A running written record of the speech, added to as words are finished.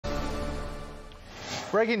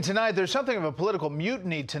Breaking tonight, there's something of a political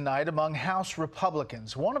mutiny tonight among House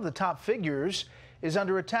Republicans. One of the top figures is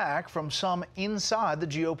under attack from some inside the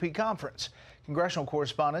GOP conference. Congressional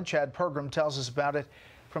correspondent Chad Pergram tells us about it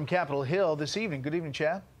from Capitol Hill this evening. Good evening,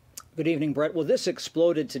 Chad. Good evening, Brett. Well, this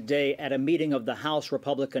exploded today at a meeting of the House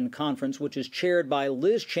Republican Conference, which is chaired by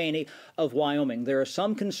Liz Cheney of Wyoming. There are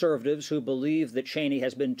some conservatives who believe that Cheney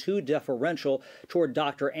has been too deferential toward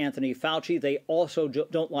Dr. Anthony Fauci. They also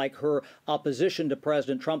don't like her opposition to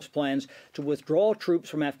President Trump's plans to withdraw troops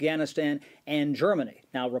from Afghanistan and Germany.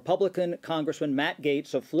 Now, Republican Congressman Matt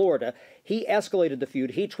Gaetz of Florida, he escalated the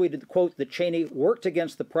feud. He tweeted, quote, that Cheney worked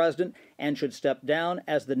against the president and should step down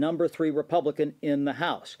as the number 3 Republican in the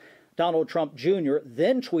House. Donald Trump Jr.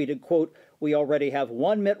 then tweeted, quote, we already have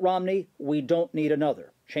one Mitt Romney, we don't need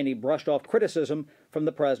another. Cheney brushed off criticism from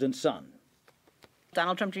the president's son.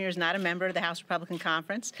 Donald Trump Jr. is not a member of the House Republican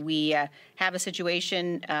Conference. We have a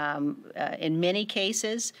situation in many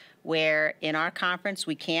cases where in our conference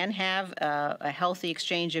we can have a healthy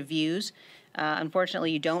exchange of views.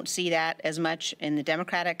 Unfortunately, you don't see that as much in the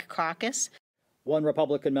Democratic caucus. One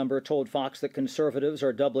Republican member told Fox that conservatives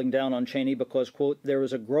are doubling down on Cheney because, quote, there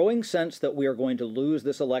is a growing sense that we are going to lose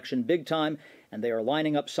this election big time, and they are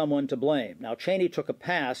lining up someone to blame. Now, Cheney took a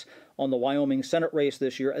pass on the Wyoming Senate race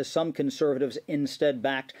this year as some conservatives instead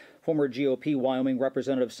backed former GOP Wyoming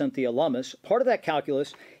Representative Cynthia Lummis. Part of that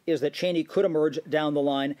calculus is that Cheney could emerge down the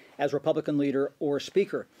line as Republican leader or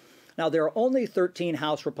speaker. Now, there are only 13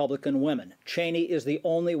 House Republican women. Cheney is the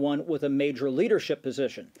only one with a major leadership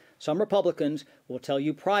position. Some Republicans will tell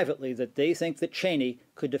you privately that they think that Cheney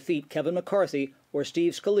could defeat Kevin McCarthy or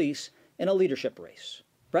Steve Scalise in a leadership race.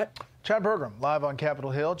 Brett? Chad Pergram, live on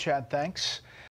Capitol Hill. Chad, thanks.